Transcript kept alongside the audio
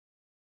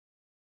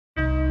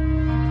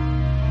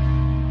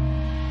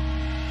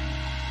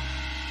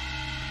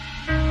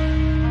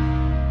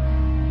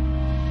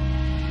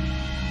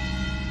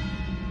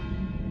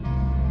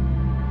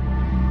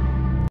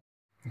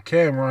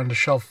Okay, we're on to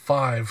shelf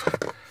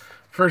 5.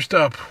 First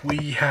up,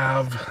 we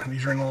have,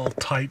 these are in a little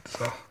tight,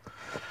 so,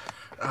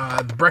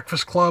 The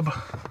Breakfast Club.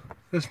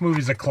 This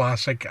movie's a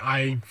classic.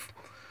 I've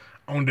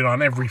owned it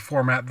on every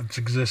format that's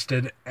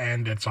existed,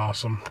 and it's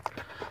awesome.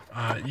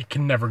 You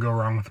can never go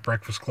wrong with The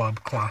Breakfast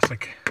Club.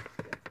 Classic.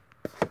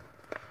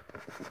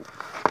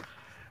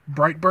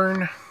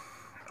 Brightburn.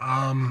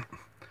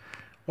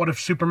 What if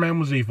Superman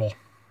was evil?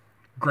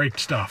 Great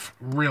stuff.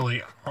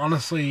 Really,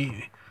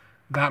 honestly,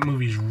 that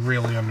movie's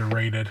really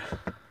underrated.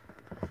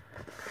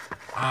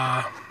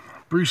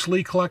 Bruce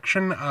Lee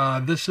collection.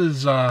 This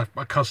is a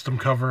custom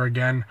cover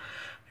again.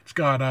 It's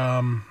got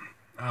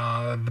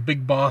The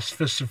Big Boss,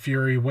 Fists of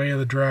Fury, Way of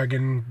the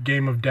Dragon,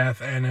 Game of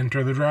Death, and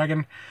Enter the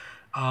Dragon.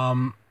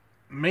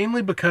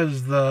 Mainly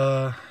because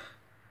the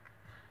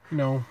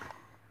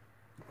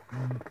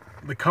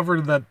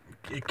cover that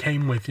it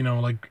came with,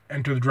 like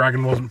Enter the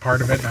Dragon wasn't part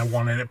of it, and I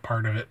wanted it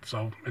part of it,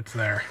 so it's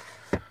there.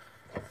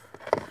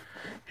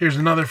 Here's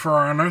another for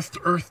our Unearthed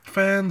Earth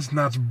fans, and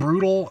that's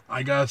Brutal.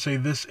 I gotta say,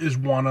 this is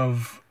one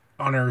of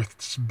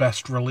Unearthed's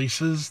best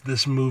releases.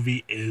 This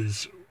movie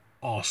is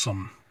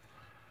awesome.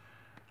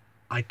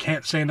 I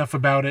can't say enough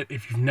about it.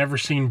 If you've never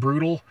seen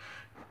Brutal,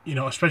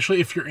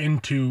 especially if you're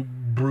into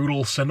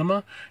brutal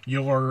cinema,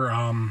 you're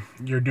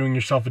doing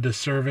yourself a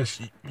disservice.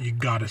 You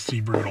gotta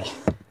see Brutal.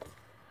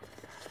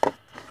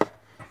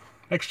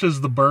 Next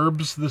is The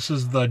Burbs. This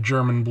is the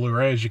German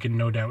Blu-ray, as you can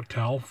no doubt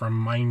tell,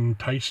 from Mein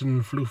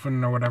Tyson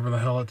Flufen, or whatever the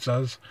hell it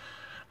says.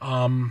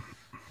 I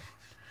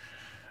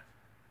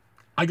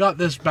got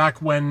this back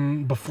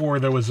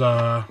before there was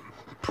a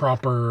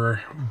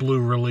proper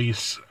Blu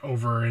release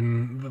over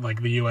in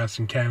the US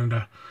and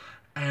Canada.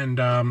 And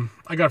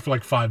I got it for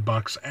like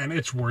 $5, and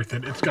it's worth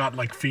it. It's got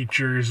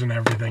features and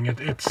everything.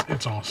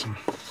 It's awesome.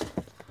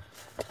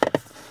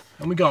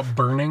 And we got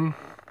Burning.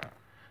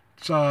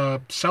 It's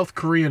a South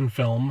Korean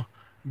film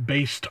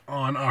based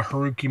on a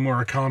Haruki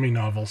Murakami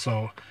novel.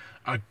 So,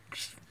 a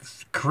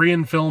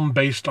Korean film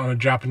based on a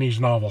Japanese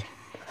novel.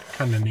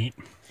 Kind of neat.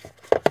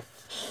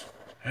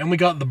 And we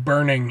got The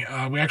Burning.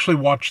 We actually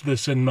watched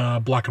this in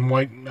black and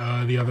white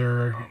the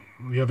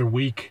other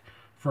week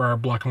for our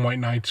Black and White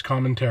Nights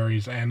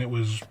commentaries, and it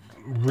was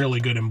really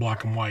good in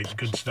black and white.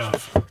 Good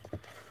stuff.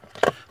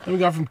 Then we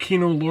got from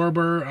Kino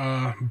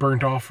Lorber,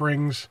 Burnt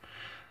Offerings.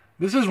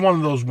 This is one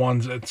of those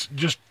ones that's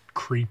just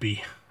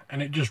creepy,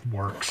 and it just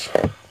works.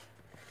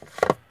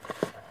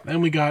 Then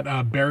we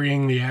got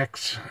Burying the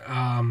Ex.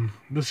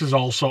 This is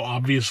also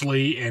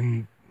obviously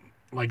in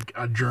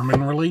a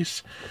German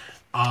release.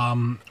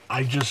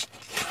 I just,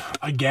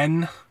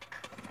 again,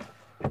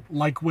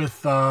 like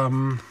with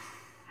The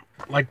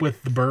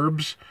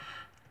Burbs,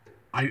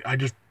 I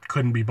just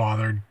couldn't be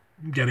bothered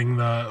getting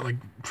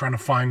trying to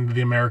find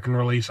the American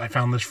release. I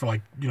found this for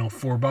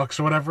 $4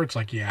 or whatever. It's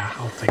yeah,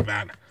 I'll take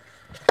that.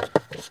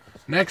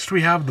 Next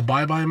we have The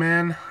Bye Bye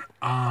Man.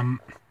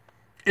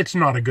 It's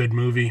not a good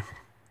movie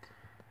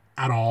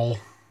at all,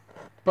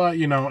 but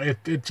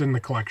it's in the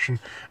collection,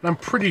 and I'm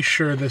pretty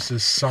sure this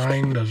is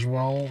signed as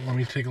well. Let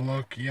me take a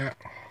look. Yeah,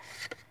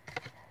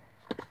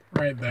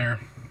 right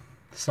there,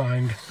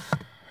 signed.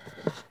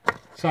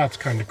 So that's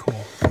kind of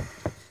cool.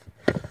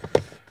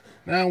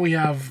 Now we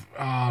have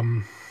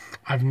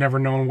I've never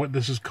known what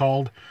this is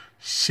called.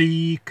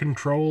 Sea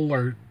Control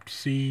or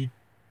Sea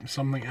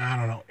something, I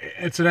don't know.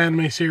 It's an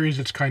anime series.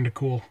 It's kind of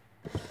cool.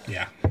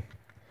 Yeah.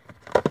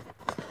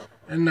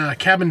 And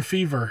Cabin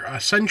Fever.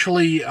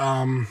 Essentially,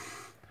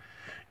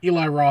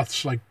 Eli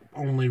Roth's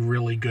only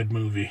really good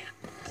movie.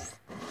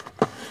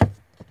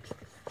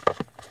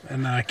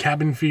 And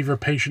Cabin Fever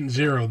Patient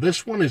Zero.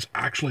 This one is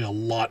actually a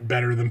lot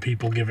better than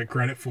people give it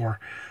credit for.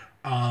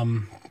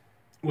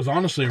 Was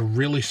honestly a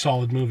really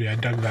solid movie. I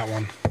dug that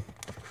one.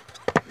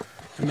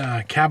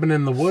 And Cabin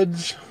in the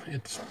Woods.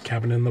 It's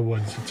Cabin in the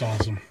Woods. It's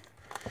awesome.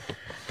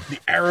 The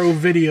Arrow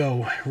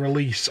Video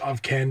release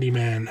of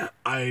Candyman.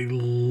 I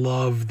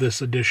love this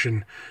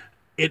edition.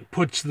 It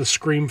puts the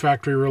Scream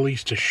Factory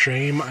release to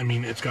shame. I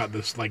mean, it's got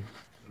this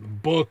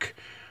book,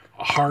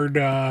 hard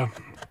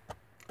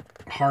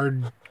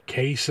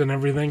case and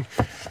everything.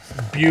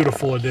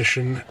 Beautiful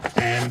edition,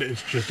 and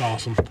it's just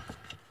awesome.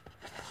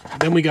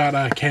 Then we got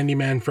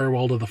Candyman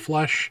Farewell to the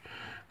Flesh.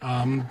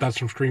 That's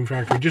from Scream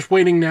Factory. Just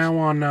waiting now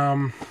on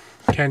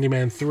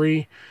Candyman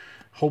 3.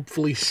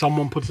 Hopefully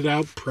someone puts it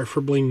out,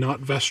 preferably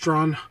not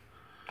Vestron.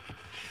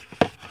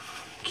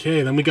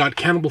 Okay, then we got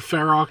Cannibal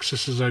Ferox.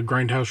 This is a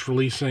Grindhouse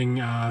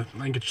releasing. I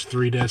think it's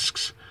 3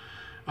 discs.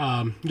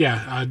 Blu-ray,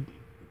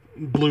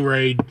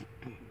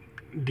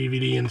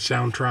 DVD, and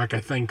soundtrack. I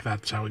think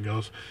that's how it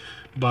goes.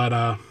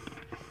 But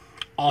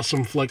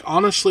awesome flick.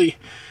 Honestly,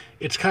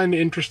 it's kind of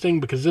interesting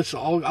because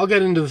I'll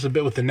get into this a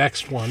bit with the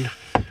next one,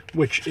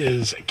 which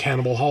is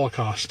Cannibal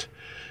Holocaust.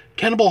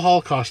 Cannibal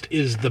Holocaust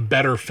is the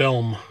better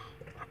film.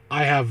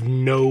 I have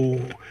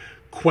no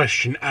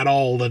question at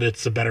all that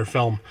it's a better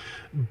film.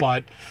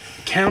 But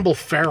Cannibal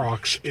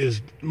Ferox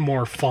is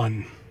more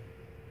fun.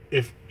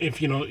 If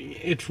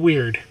it's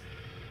weird.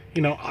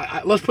 You know,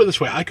 let's put it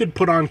this way. I could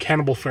put on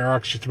Cannibal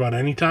Ferox just about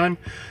any time.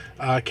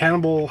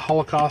 Cannibal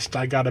Holocaust,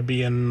 I gotta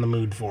be in the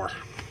mood for.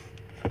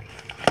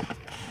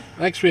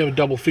 Next, we have a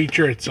double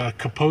feature. It's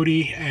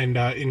Capote and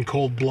In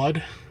Cold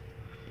Blood.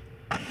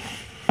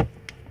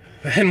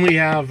 Then we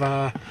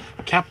have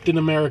Captain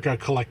America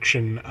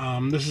Collection.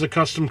 This is a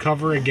custom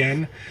cover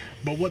again,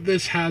 but what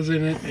this has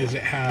in it is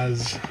it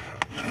has...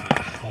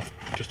 I'll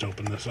just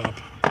open this up.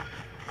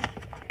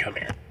 Come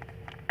here.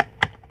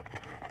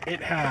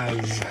 It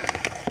has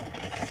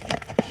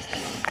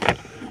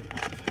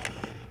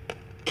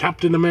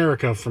Captain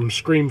America from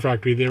Scream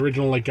Factory, the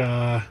original, like,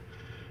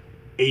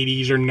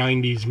 80s or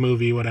 90s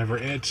movie, whatever.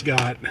 It's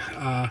got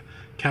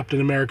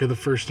Captain America the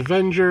First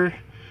Avenger,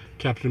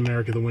 Captain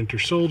America the Winter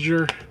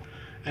Soldier,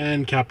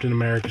 and Captain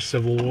America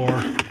Civil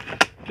War.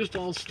 Just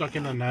all stuck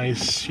in a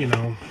nice, you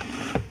know,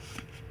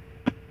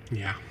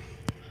 yeah.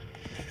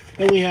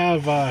 Then we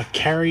have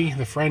Carrie,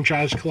 the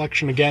franchise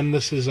collection. Again,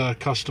 this is a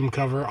custom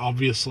cover,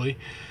 obviously.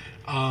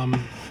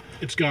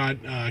 It's got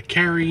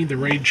Carrie, the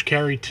Rage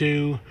Carrie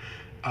 2,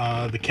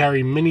 the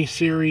Carrie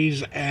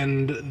miniseries,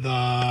 and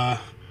the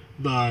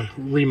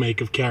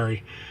remake of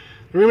Carrie.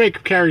 The remake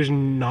of Carrie is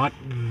not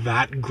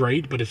that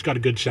great, but it's got a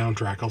good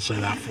soundtrack, I'll say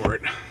that for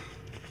it.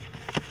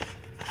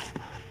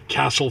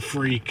 Castle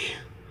Freak,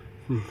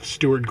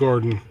 Stuart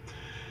Gordon.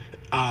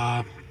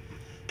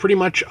 Pretty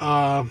much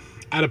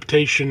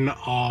adaptation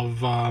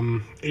of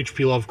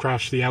H.P.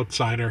 Lovecraft's The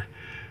Outsider.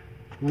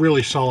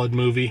 Really solid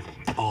movie.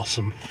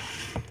 Awesome.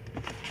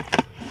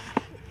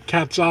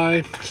 Cat's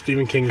Eye,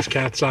 Stephen King's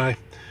Cat's Eye.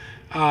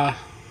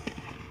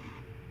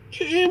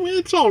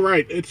 It's all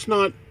right. It's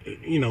not,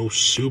 you know,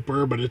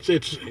 super, but it's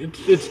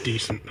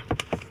decent.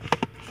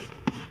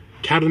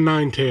 Cat o'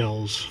 Nine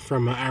Tails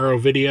from Arrow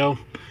Video.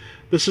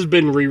 This has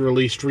been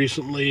re-released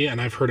recently,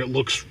 and I've heard it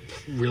looks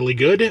really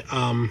good.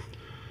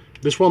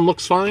 This one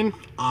looks fine.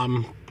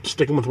 I'm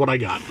sticking with what I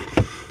got.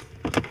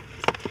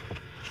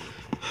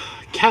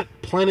 Cat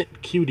Planet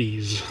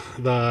Cuties,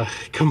 the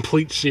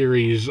complete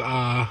series.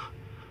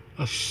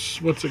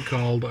 What's it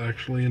called,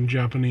 actually, in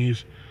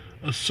Japanese?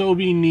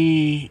 Asobi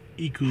ni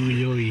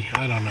Ikuyoi.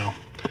 I don't know.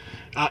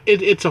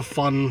 It's a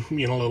fun,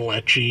 you know, little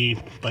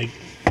ecchi, like,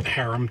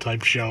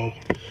 harem-type show.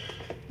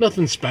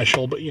 Nothing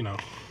special, but, you know.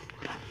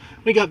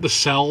 We got The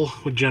Cell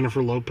with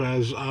Jennifer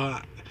Lopez.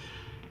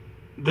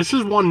 This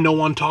is one no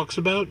one talks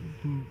about,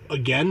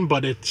 again,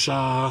 but it's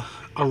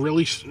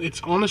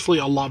it's honestly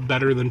a lot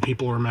better than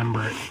people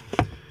remember it.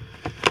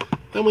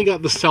 Then we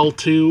got The Cell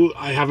 2.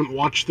 I haven't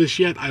watched this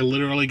yet. I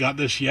literally got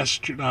this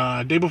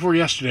day before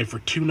yesterday for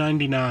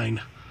 $2.99.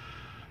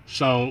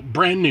 So,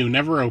 brand new,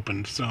 never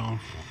opened. So,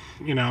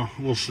 you know,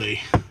 we'll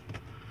see.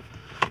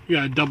 We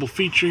got a double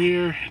feature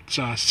here. It's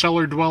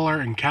Cellar Dweller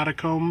and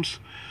Catacombs.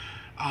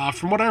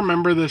 From what I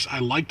remember this, I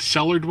liked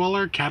Cellar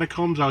Dweller.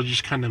 Catacombs, I was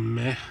just kind of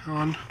meh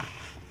on.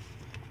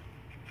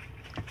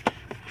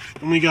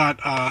 And we got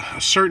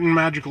a Certain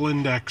Magical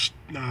Index,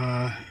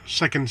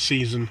 second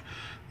season.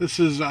 This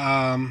is,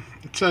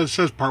 it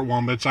says part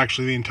 1, but it's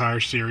actually the entire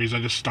series. I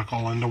just stuck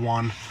all into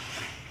one.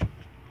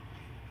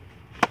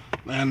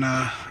 And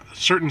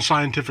Certain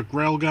Scientific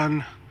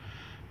Railgun,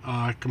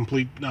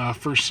 complete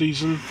first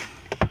season.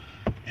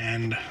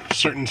 And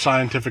Certain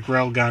Scientific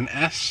Railgun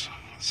S,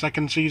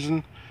 second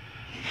season.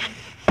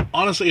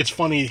 Honestly, it's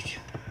funny.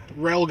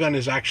 Railgun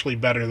is actually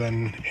better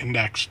than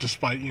Index,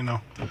 despite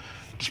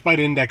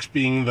Index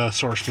being the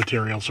source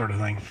material sort of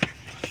thing.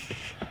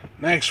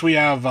 Next, we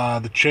have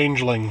The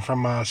Changeling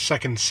from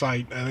Second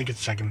Sight. I think it's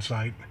Second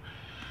Sight.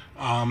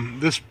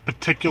 This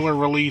particular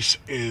release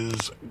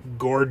is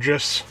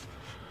gorgeous.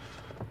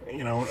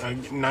 You know, a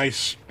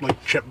nice,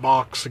 like, chip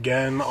box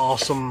again.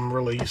 Awesome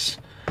release.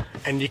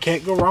 And you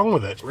can't go wrong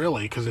with it,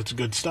 really, because it's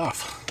good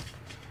stuff.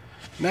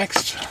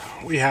 Next,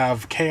 we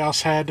have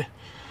Chaos Head.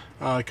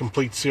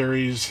 Complete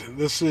series.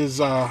 This is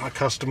a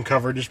custom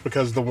cover just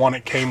because the one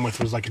it came with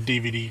was like a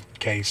DVD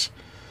case.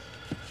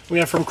 We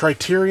have from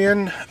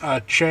Criterion,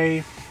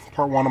 Che,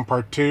 part 1 and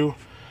part 2.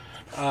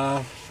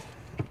 I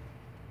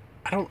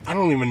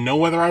don't even know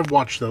whether I've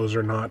watched those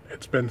or not.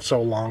 It's been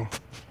so long.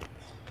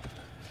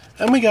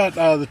 And we got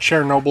the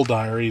Chernobyl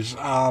Diaries.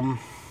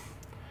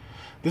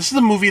 This is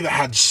a movie that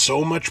had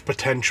so much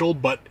potential,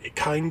 but it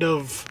kind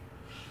of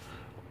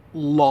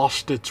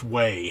lost its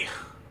way.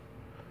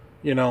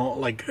 You know,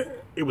 like,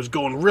 it was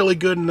going really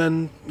good, and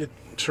then it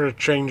sort of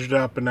changed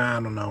up, and I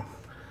don't know.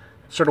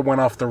 It sort of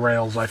went off the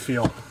rails, I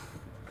feel.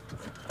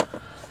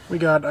 We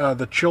got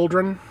The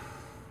Children.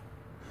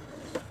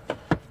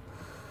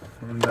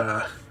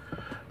 And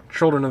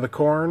Children of the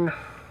Corn.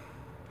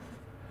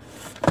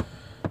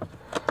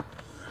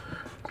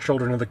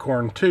 Children of the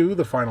Corn 2,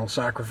 The Final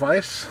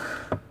Sacrifice.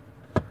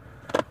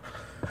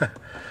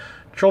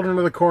 Children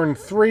of the Corn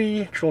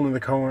 3, Children of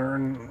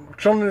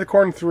the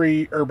Corn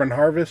 3, Urban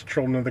Harvest,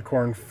 Children of the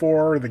Corn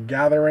 4, The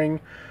Gathering,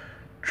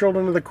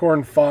 Children of the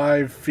Corn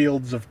 5,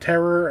 Fields of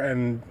Terror,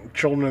 and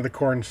Children of the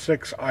Corn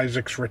 6,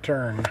 Isaac's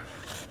Return.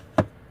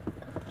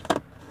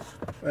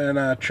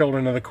 And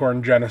Children of the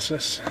Corn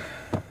Genesis.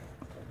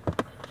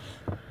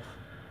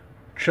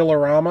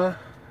 Chillerama,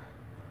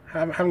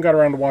 Haven't got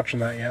around to watching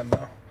that yet,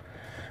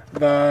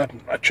 though.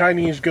 A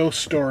Chinese Ghost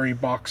Story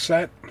box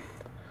set.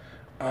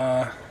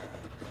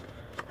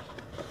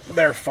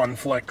 They're fun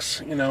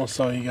flicks, you know,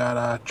 so you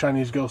got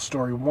Chinese Ghost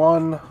Story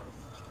 1,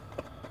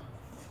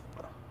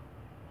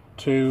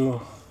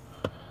 2,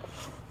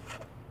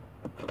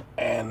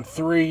 and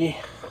 3.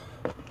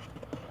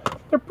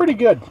 They're pretty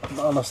good,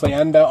 honestly,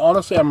 and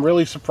honestly, I'm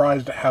really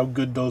surprised at how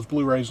good those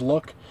Blu-rays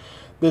look.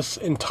 This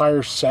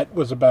entire set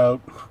was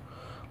about,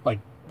 like,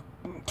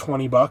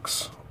 20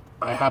 bucks.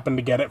 I happened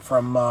to get it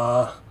from,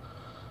 what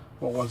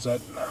was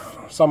it?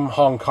 Some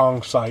Hong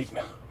Kong site,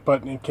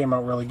 but it came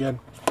out really good.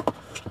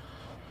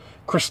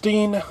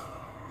 Christine,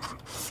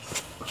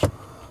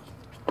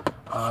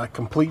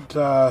 complete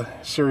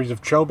series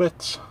of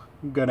Chobits.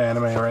 Good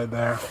anime right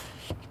there.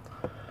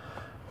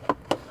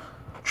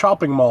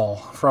 Chopping Mall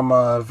from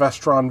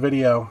Vestron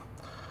Video.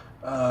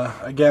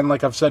 Again,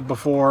 like I've said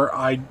before,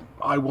 I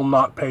will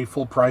not pay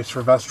full price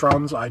for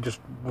Vestrons. I just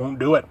won't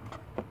do it.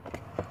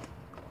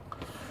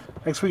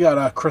 Next we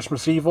got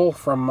Christmas Evil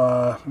from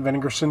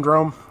Vinegar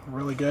Syndrome.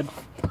 Really good.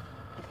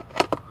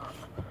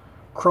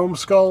 Chrome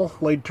Skull,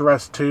 Laid to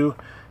Rest 2.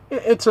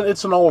 It's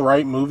an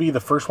alright movie. The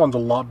first one's a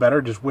lot better.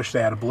 Just wish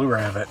they had a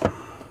Blu-ray of it.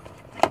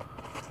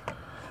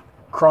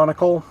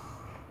 Chronicle.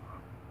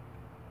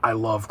 I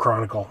love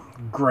Chronicle.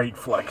 Great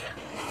flick.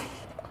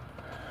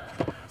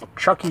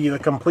 Chucky, the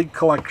complete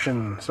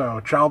collection. So,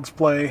 Child's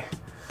Play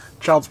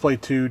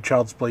 2,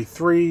 Child's Play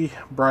 3,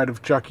 Bride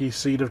of Chucky,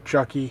 Seed of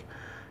Chucky,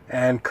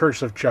 and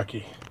Curse of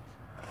Chucky.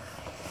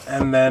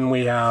 And then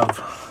we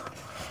have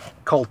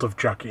Cult of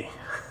Chucky.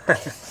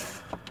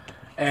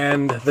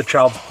 And the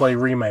Child's Play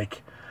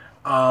remake.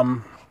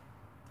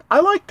 I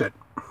liked it.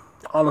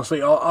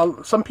 Honestly,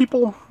 some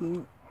people,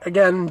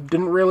 again,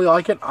 didn't really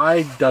like it.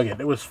 I dug it.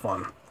 It was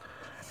fun.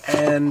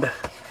 And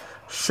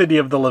City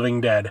of the Living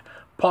Dead.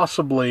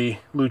 Possibly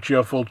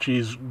Lucio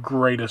Fulci's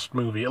greatest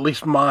movie. At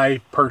least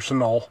my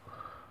personal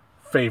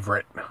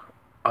favorite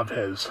of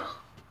his.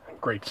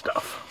 Great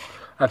stuff.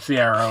 That's the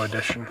Arrow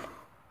edition.